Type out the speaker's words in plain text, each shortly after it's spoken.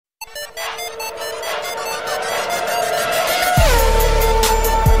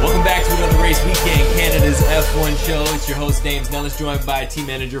weekend, Canada's F1 show. It's your host, name's Nellas, joined by team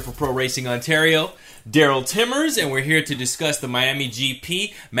manager for Pro Racing Ontario, Darryl Timmers, and we're here to discuss the Miami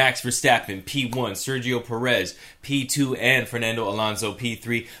GP, Max Verstappen, P1, Sergio Perez, P2, and Fernando Alonso,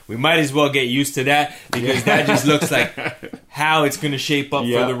 P3. We might as well get used to that, because that just looks like how it's going to shape up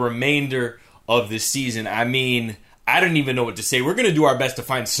for the remainder of the season. I mean, I don't even know what to say. We're going to do our best to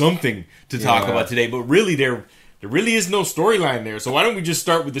find something to talk about today, but really there really is no storyline there. So why don't we just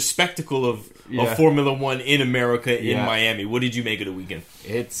start with the spectacle of Formula One in America, in Miami. What did you make of the weekend?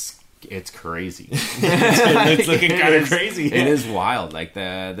 It's crazy. It's looking kind of crazy. It is wild. Like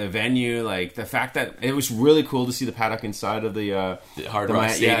the venue, like the fact that it was really cool to see the paddock inside of the Hard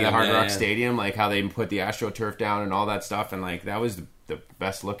Rock Stadium. The Hard Rock Stadium, like how they put the AstroTurf down and all that stuff, and like that was the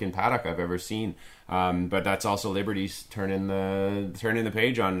best looking paddock I've ever seen. But that's also Liberty's turning the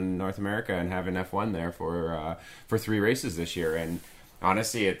page on North America and having F1 there for 3 races this year. And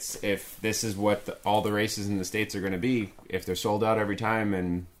honestly, if this is what all the races in the States are going to be, if they're sold out every time,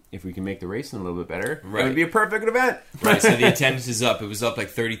 and if we can make the racing a little bit better, it would be a perfect event. Right, so the attendance is up. It was up like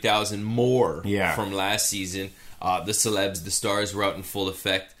 30,000 more from last season. The celebs, the stars were out in full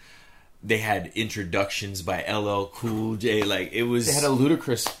effect. They had introductions by LL Cool J. Like, it was... They had a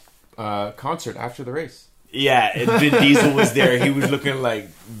ludicrous concert after the race. Yeah, and Vin Diesel was there. He was looking like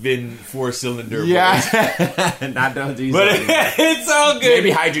Vin 4-cylinder. Yeah. Not no diesel. But it's all good. Maybe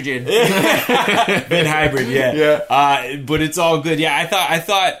hydrogen. Vin hybrid, but it's all good. Yeah, I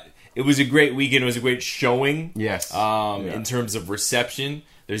thought it was a great weekend. It was a great showing. Yes. In terms of reception,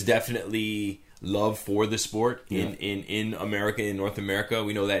 there's definitely love for the sport in America, in North America.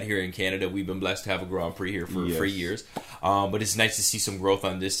 We know that here in Canada. We've been blessed to have a Grand Prix here for years. But it's nice to see some growth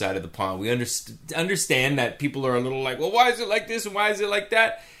on this side of the pond. We understand that people are a little like, well, why is it like this and why is it like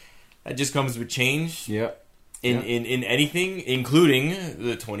that? That just comes with change in anything, including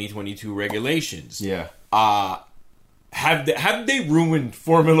the 2022 regulations. Yeah. Have they ruined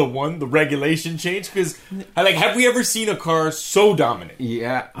Formula One, the regulation change? Because have we ever seen a car so dominant?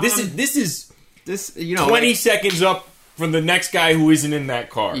 Yeah. This is 20 seconds up from the next guy who isn't in that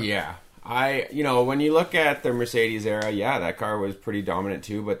car. Yeah. When you look at the Mercedes era, that car was pretty dominant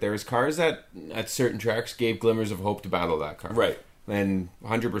too, but there was cars that at certain tracks gave glimmers of hope to battle that car. Right. And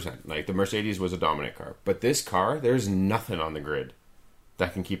 100%. Like, the Mercedes was a dominant car. But this car, there's nothing on the grid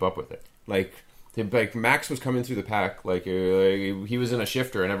that can keep up with it. Like Max was coming through the pack like he was in a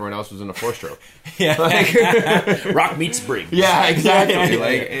shifter and everyone else was in a 4-stroke. Rock meets spring. Yeah, exactly.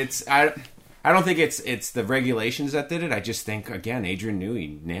 I don't think it's the regulations that did it. I just think, again, Adrian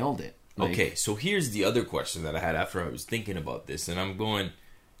Newey nailed it. Okay, so here's the other question that I had after I was thinking about this, and I'm going,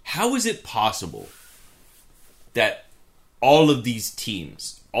 how is it possible that all of these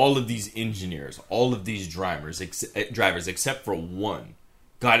teams, all of these engineers, all of these drivers, except for one,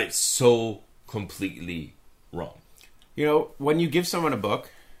 got it so completely wrong? When you give someone a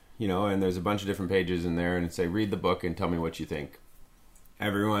book, and there's a bunch of different pages in there, and say, read the book and tell me what you think.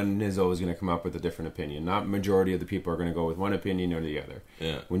 Everyone is always going to come up with a different opinion. Not majority of the people are going to go with one opinion or the other.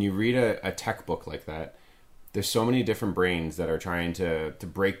 Yeah. When you read a tech book like that, there's so many different brains that are trying to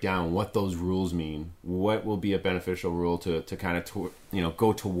break down what those rules mean. What will be a beneficial rule to kind of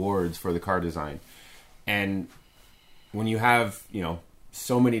go towards for the car design. And when you have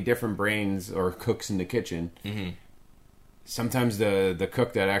so many different brains or cooks in the kitchen, sometimes the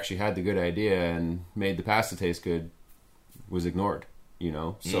cook that actually had the good idea and made the pasta taste good was ignored.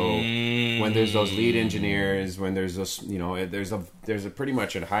 So when there's those lead engineers, when there's those, there's a pretty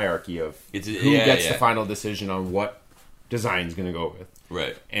much a hierarchy of who gets the final decision on what design's going to go with.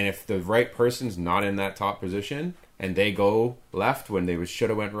 Right. And if the right person's not in that top position and they go left when they should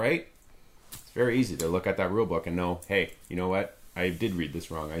have went right, it's very easy to look at that rule book and know, hey, you know what? I did read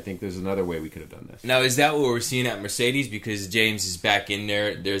this wrong. I think there's another way we could have done this. Now, is that what we're seeing at Mercedes? Because James is back in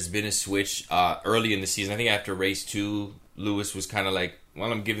there. There's been a switch early in the season. I think after race 2, Lewis was kind of like,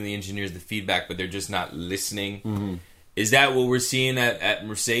 well, I'm giving the engineers the feedback, but they're just not listening. Mm-hmm. Is that what we're seeing at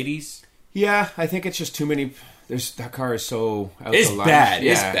Mercedes? Yeah, I think it's just too many. That car is so out to lunch. Bad.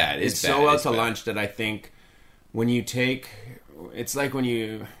 Yeah, it's bad. It's so out to lunch that I think when you take... It's like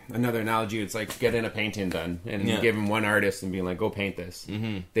another analogy, it's like getting a painting done and give them one artist and being like, go paint this.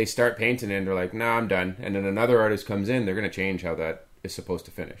 Mm-hmm. They start painting it and they're like, nah, I'm done. And then another artist comes in, they're going to change how that is supposed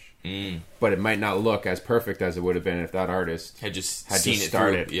to finish. But it might not look as perfect as it would have been if that artist had just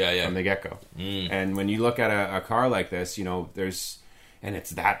started from the get-go. And when you look at a car like this, and it's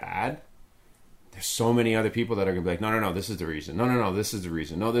that bad, there's so many other people that are going to be like, no, this is the reason. No, this is the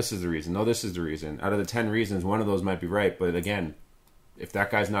reason. No, this is the reason. No, this is the reason. Out of the 10 reasons, one of those might be right. But again, if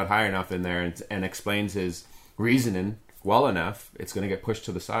that guy's not high enough in there and explains his reasoning well enough, it's going to get pushed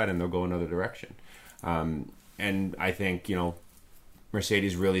to the side and they'll go another direction. And I think,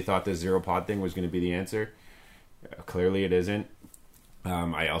 Mercedes really thought the zero pod thing was going to be the answer. Clearly it isn't.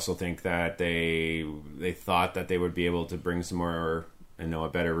 I also think that they thought that they would be able to bring some more, a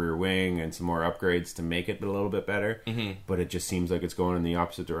better rear wing and some more upgrades to make it a little bit better. Mm-hmm. But it just seems like it's going in the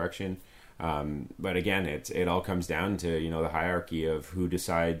opposite direction. But again, it all comes down to, the hierarchy of who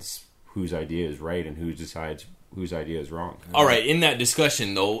decides whose idea is right and who decides whose idea is wrong. All right, in that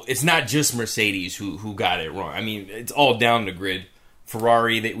discussion, though, it's not just Mercedes who got it wrong. I mean, it's all down the grid.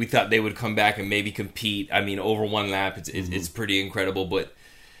 Ferrari, we thought they would come back and maybe compete. I mean, over one lap, it's pretty incredible, but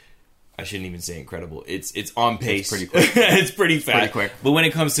I shouldn't even say incredible. It's on pace. It's pretty quick. It's pretty fast. Pretty quick. But when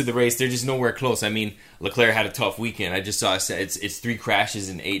it comes to the race, they're just nowhere close. I mean, Leclerc had a tough weekend. I just saw it's 3 crashes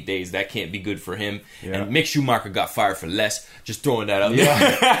in 8 days. That can't be good for him. Yeah. And Mick Schumacher got fired for less. Just throwing that out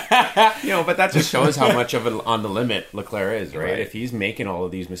there. But that just shows how much of it on the limit Leclerc is, right? If he's making all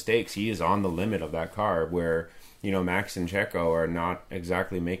of these mistakes, he is on the limit of that car where, Max and Checo are not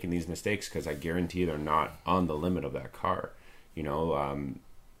exactly making these mistakes because I guarantee they're not on the limit of that car.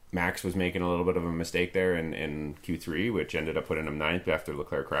 Max was making a little bit of a mistake there in Q3, which ended up putting him 9th after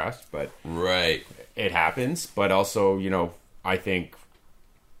Leclerc crashed. But it happens. But also, I think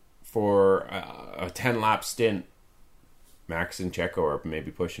for a 10-lap stint, Max and Checo are maybe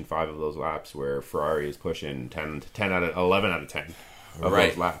pushing 5 of those laps, where Ferrari is pushing 11 out of 10 of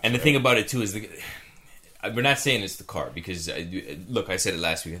those laps. And the thing about it, too, is we're not saying it's the car, because, look, I said it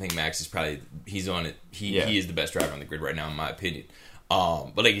last week. I think Max is he's on it. He is the best driver on the grid right now, in my opinion.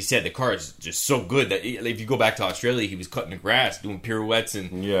 But like you said, the car is just so good that if you go back to Australia, he was cutting the grass, doing pirouettes,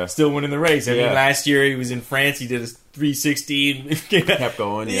 and still winning the race. I mean, last year he was in France, he did a 360, kept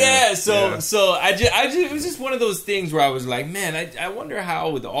going. So it was just one of those things where I was like, man, I wonder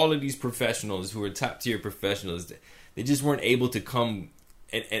how with all of these professionals who are top tier professionals, they just weren't able to come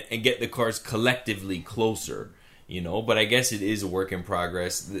and get the cars collectively closer. But I guess it is a work in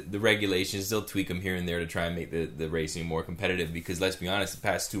progress. The regulations, they'll tweak them here and there to try and make the racing more competitive, because let's be honest, the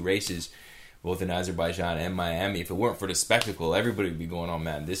past 2 races, both in Azerbaijan and Miami, if it weren't for the spectacle, everybody would be going, oh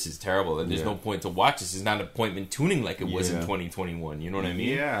man, this is terrible, and there's no point to watch. This is not appointment tuning like it was in 2021. You know what I mean?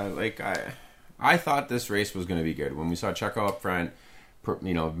 Yeah, like I thought this race was going to be good. When we saw Checo up front,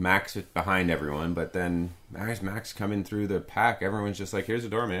 Max behind everyone, but then Max coming through the pack, everyone's just like, here's the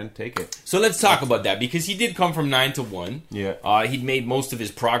door, man, take it. So let's talk about that, because he did come from 9 to 1. Yeah. He'd made most of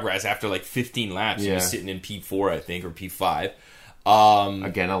his progress after like 15 laps. He was sitting in P4, I think, or P5.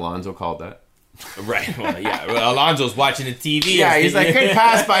 Again, Alonso called that. Right. Well, yeah. Alonso's watching the TV. Yeah, he's like, good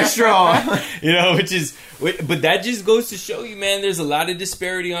pass by Stroll. But that just goes to show you, man, there's a lot of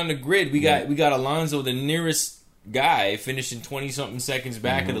disparity on the grid. We got Alonso, the nearest guy, finishing 20-something seconds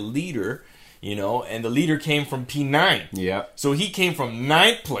back of the leader, and the leader came from P9. Yeah. So he came from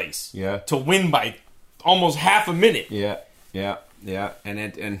 9th place to win by almost half a minute. Yeah.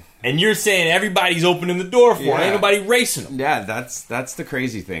 And you're saying everybody's opening the door for it. Ain't nobody racing them. Yeah, that's the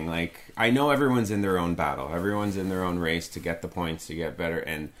crazy thing. Like, I know everyone's in their own battle. Everyone's in their own race to get the points, to get better,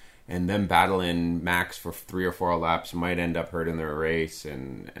 and them battling Max for 3 or 4 laps might end up hurting their race,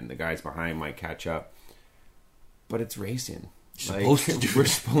 and the guys behind might catch up. But it's racing. We're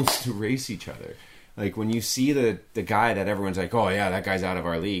supposed to race each other. Like, when you see the guy that everyone's like, oh yeah, that guy's out of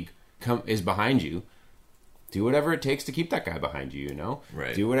our league, is behind you, do whatever it takes to keep that guy behind you,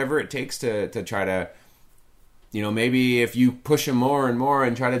 Right. Do whatever it takes to try to, maybe if you push him more and more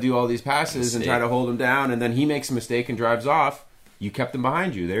and try to do all these passes and try to hold him down, and then he makes a mistake and drives off, you kept him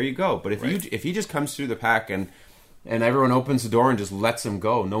behind you. There you go. But if he just comes through the pack and everyone opens the door and just lets him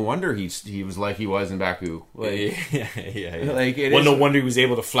go, no wonder he was like he was in Baku. Like, yeah. No wonder he was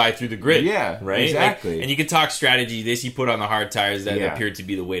able to fly through the grid. Yeah, right. Exactly. And you can talk strategy. He put on the hard tires that appeared to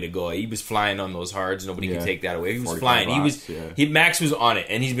be the way to go. He was flying on those hards. Nobody can take that away. He was flying. Max was on it,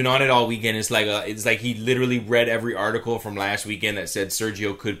 and he's been on it all weekend. It's like he literally read every article from last weekend that said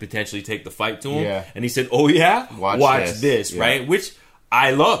Sergio could potentially take the fight to him, and he said, "Oh yeah, watch this." Right, which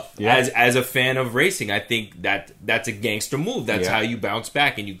I love as a fan of racing. I think that's a gangster move. That's how you bounce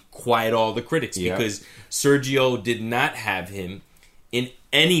back and you quiet all the critics, because Sergio did not have him in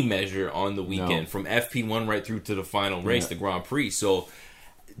any measure on the weekend, from FP1 right through to the final race, the Grand Prix. So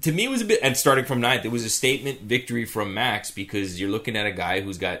to me, it was a bit, and starting from 9th, it was a statement victory from Max, because you're looking at a guy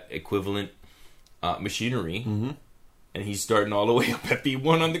who's got equivalent machinery. Mm-hmm. And he's starting all the way up at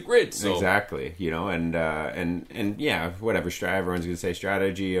P1 on the grid. So. Exactly, and whatever. Everyone's going to say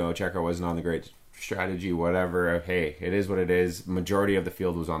strategy. Checo wasn't on the great strategy, whatever. Hey, it is what it is. Majority of the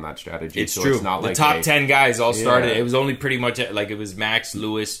field was on that strategy. It's true. It's not the top 10 guys all started. It was only pretty much like it was Max,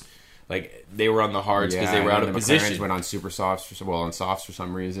 Lewis, like they were on the hards because they were out of position. McLarens went on super softs, on softs for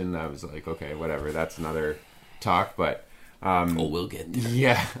some reason. I was like, okay, whatever. That's another talk, but we'll get there.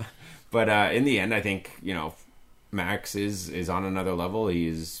 Yeah, but in the end, I think Max is on another level.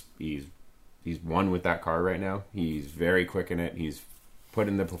 He's won with that car right now. He's very quick in it. He's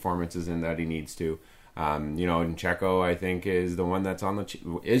putting the performances in that he needs to. And Checo, I think, is the one that's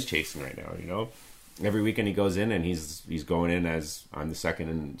is chasing right now. Every weekend he goes in and he's going in as I'm the second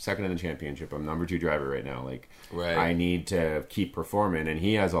in the championship. I'm number 2 driver right now. Like, right. I need to keep performing, and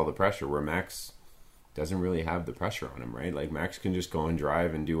he has all the pressure where Max doesn't really have the pressure on him, right? Like, Max can just go and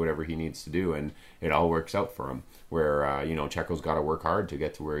drive and do whatever he needs to do, and it all works out for him. Where Checo's got to work hard to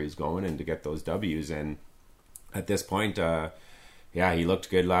get to where he's going and to get those W's. And at this point, he looked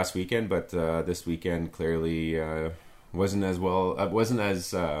good last weekend, but this weekend clearly wasn't as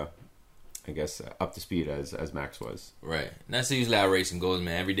up to speed as Max was. Right. And that's usually how racing goes,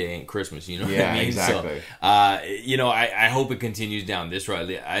 man. Every day ain't Christmas, what I mean? Exactly. So, I hope it continues down this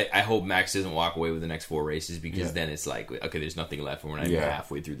road. I hope Max doesn't walk away with the next 4 races, because then it's like, okay, there's nothing left and we're not even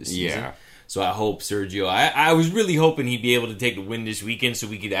halfway through the season. Yeah. So I hope Sergio... I was really hoping he'd be able to take the win this weekend so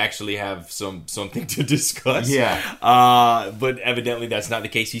we could actually have something to discuss. Yeah. But evidently that's not the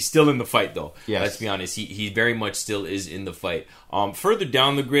case. He's still in the fight, though. Yes. Let's be honest. He very much still is in the fight. Further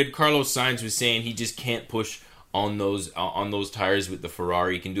down the grid, Carlos Sainz was saying he just can't push on those tires with the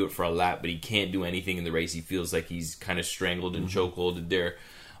Ferrari. He can do it for a lap, but he can't do anything in the race. He feels like he's kind of strangled and chokeholded there.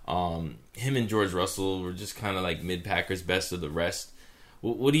 Him and George Russell were just kind of like mid-packers, best of the rest.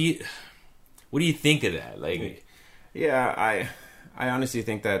 What do you think of that? Like, yeah, I honestly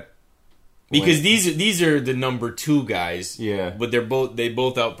think that because these are the number 2 guys, but they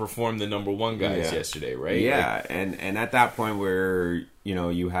both outperformed the number 1 guys yesterday, right? Yeah, like, and at that point where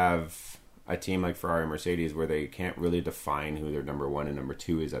you have a team like Ferrari and Mercedes where they can't really define who their number 1 and number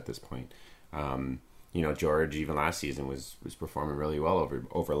 2 is at this point. George, even last season, was performing really well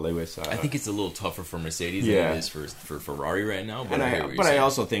over Lewis. I think it's a little tougher for Mercedes than it is for Ferrari right now. But I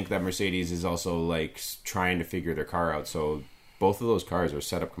also think that Mercedes is also like trying to figure their car out. So both of those cars are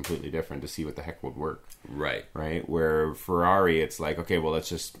set up completely different to see what the heck would work. Right. Where Ferrari, it's like, okay, well, let's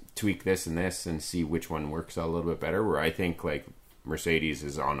just tweak this and see which one works out a little bit better. Where I think like Mercedes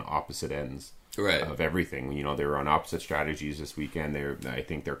is on opposite ends. Right. Of everything. They were on opposite strategies this weekend. I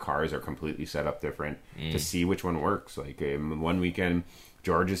think their cars are completely set up different to see which one works. Like one weekend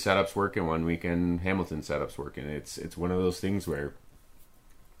George's setup's working, one weekend Hamilton's setup's working. It's one of those things where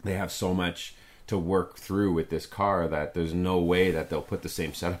they have so much to work through with this car that there's no way that they'll put the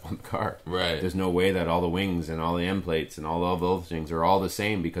same setup on the car. Right. There's no way that all the wings and all the end plates and all of those things are all the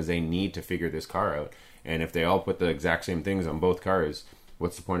same, because they need to figure this car out. And if they all put the exact same things on both cars,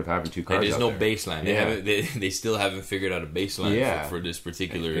 what's the point of having 2 cars? And there's no there? Baseline. They still haven't figured out a baseline for this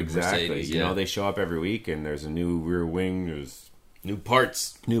particular Mercedes. They show up every week and there's a new rear wing. There's new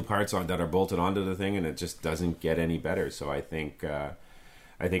parts that are bolted onto the thing, and it just doesn't get any better. So I think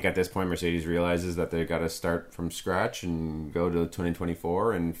at this point Mercedes realizes that they've got to start from scratch and go to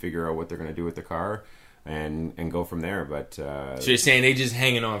 2024 and figure out what they're going to do with the car. And go from there. But so you're saying they're just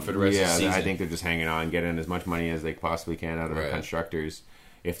hanging on for the rest of the season? Yeah, I think they're just hanging on, getting as much money as they possibly can out of the constructors.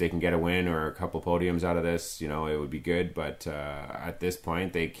 If they can get a win or a couple podiums out of this, it would be good. But at this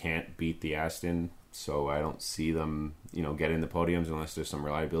point, they can't beat the Aston, so I don't see them, getting the podiums unless there's some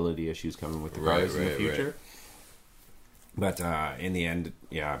reliability issues coming with the cars in the future. Right. But in the end,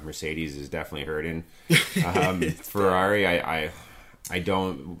 Mercedes is definitely hurting. Ferrari, I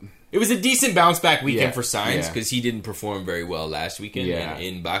don't. It was a decent bounce back weekend for Sainz because he didn't perform very well last weekend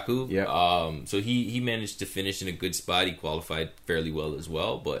in Baku. Yeah. So he managed to finish in a good spot. He qualified fairly well as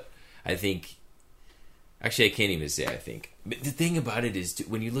well. But I think... Actually, I can't even say I think. But the thing about it is,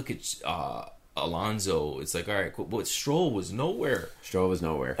 when you look at Alonso, it's like, all right, cool. But Stroll was nowhere.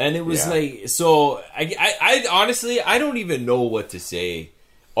 And it was like... So, I honestly, I don't even know what to say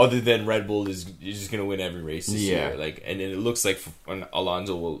other than Red Bull is just going to win every race this year. Like, and it looks like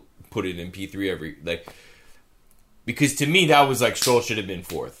Alonso will put it in P3 because to me that was like Stroll should have been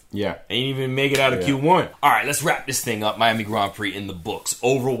 4th. Yeah. And even make it out of Q1. All right, let's wrap this thing up. Miami Grand Prix in the books.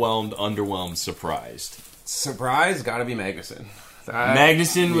 Overwhelmed, underwhelmed, surprised. Surprise, gotta be Magnussen.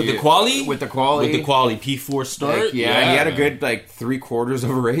 Magnussen with the quali? With the quali. P4 start. He had a good 3/4 of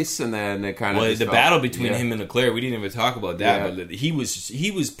a race, and then it kind of... Well, the battle between him and Leclerc, we didn't even talk about that, but he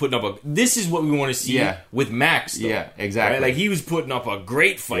was putting up this is what we want to see with Max, though. Yeah, exactly. Right? Like, he was putting up a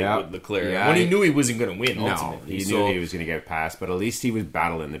great fight with Leclerc. When he knew he wasn't going to win, ultimately. He knew he was going to get past, but at least he was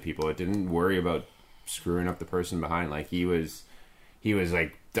battling the people. It didn't worry about screwing up the person behind. Like, he was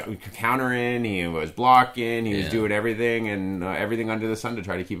countering, he was blocking, he was doing everything and everything under the sun to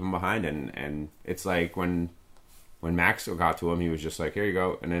try to keep him behind. And it's like when Max got to him, he was just like, here you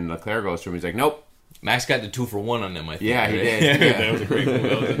go. And then Leclerc goes to him, he's like, nope. Max got the 2-for-1 on them, I think. Yeah, he did. Yeah. That was a great move.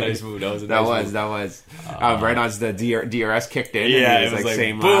 That was a nice move. That was. Right as the DRS kicked in. Yeah, and it was like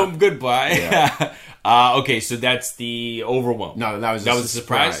same boom, lap. Goodbye. Yeah. Okay, so that's the overwhelm. No, that was a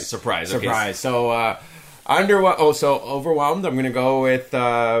surprise. Surprise. Okay. So overwhelmed. I'm going to go with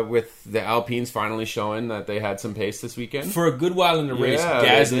the Alpines finally showing that they had some pace this weekend. For a good while in the race,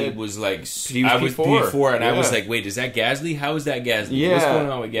 Gasly was like, I was P4, and I was like, wait, is that Gasly? How is that Gasly? Yeah. What's going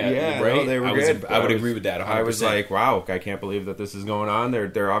on with Gasly? Yeah, right? No, they were good. I would agree with that 100%. I was like, wow, I can't believe that this is going on.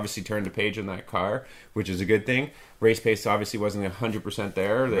 They're obviously turned a page in that car, which is a good thing. Race pace obviously wasn't 100%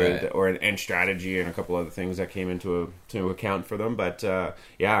 there, and strategy and a couple other things that came into account for them. But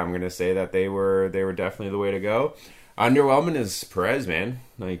I'm going to say that they were definitely the way to go. Underwhelming is Perez, man.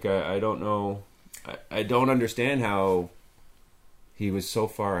 Like I don't know, I don't understand how he was so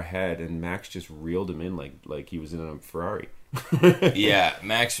far ahead, and Max just reeled him in like he was in a Ferrari. Yeah,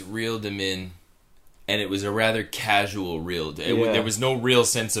 Max reeled him in. And it was a rather casual reel. There was no real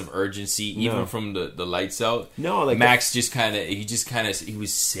sense of urgency, even from the lights out. No, like Max he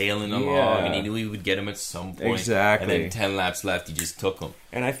was sailing along, and he knew he would get him at some point. Exactly. And then 10 laps left, he just took him.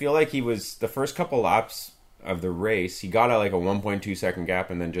 And I feel like he was the first couple laps of the race. He got a 1.2 second gap,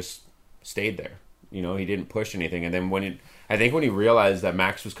 and then just stayed there. You know, he didn't push anything. And then when he realized that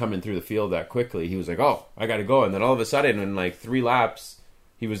Max was coming through the field that quickly, he was like, "Oh, I got to go." And then all of a sudden, in 3 laps.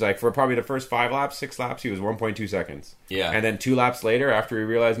 He was like, for probably the first 6 laps, he was 1.2 seconds. Yeah. And then 2 laps later, after he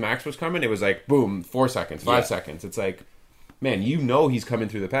realized Max was coming, it was like, boom, 4 seconds, 5 seconds. It's like, man, you know he's coming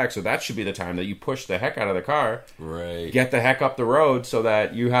through the pack, so that should be the time that you push the heck out of the car. Right. Get the heck up the road so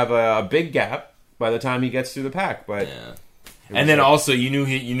that you have a big gap by the time he gets through the pack. But and then also, you knew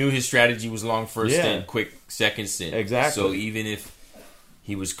his strategy was long first stint, quick second stint. Exactly. So even if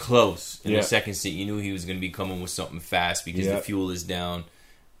he was close in the second stint, you knew he was going to be coming with something fast because the fuel is down.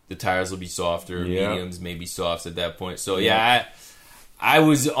 The tires will be softer, mediums may be softs at that point. So I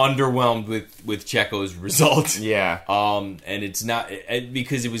was underwhelmed with Checo's result. Yeah. And it's not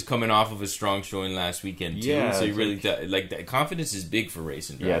because it was coming off of a strong showing last weekend too. Yeah, so you really that confidence is big for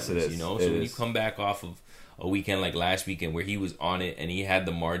racing drivers. Yes, it is. You know, so when you come back off of a weekend like last weekend where he was on it and he had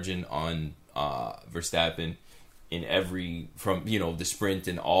the margin on Verstappen in from the sprint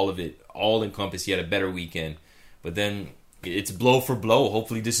and all of it, all encompassed. He had a better weekend, but then. It's blow for blow.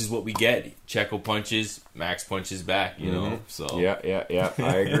 Hopefully, this is what we get. Checo punches, Max punches back. You know, so yeah.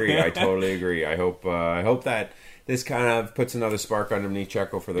 I agree. I totally agree. I hope that this kind of puts another spark underneath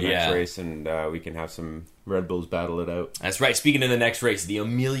Checo for the next race, and we can have some Red Bulls battle it out. That's right. Speaking of the next race, the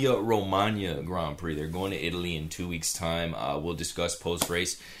Emilia-Romagna Grand Prix. They're going to Italy in 2 weeks' time. We'll discuss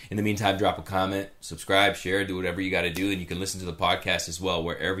post-race. In the meantime, drop a comment, subscribe, share, do whatever you got to do, and you can listen to the podcast as well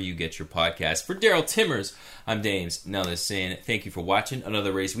wherever you get your podcast. For Darryl Timmers, I'm Nellas saying thank you for watching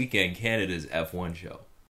another Race Weekend, Canada's F1 show.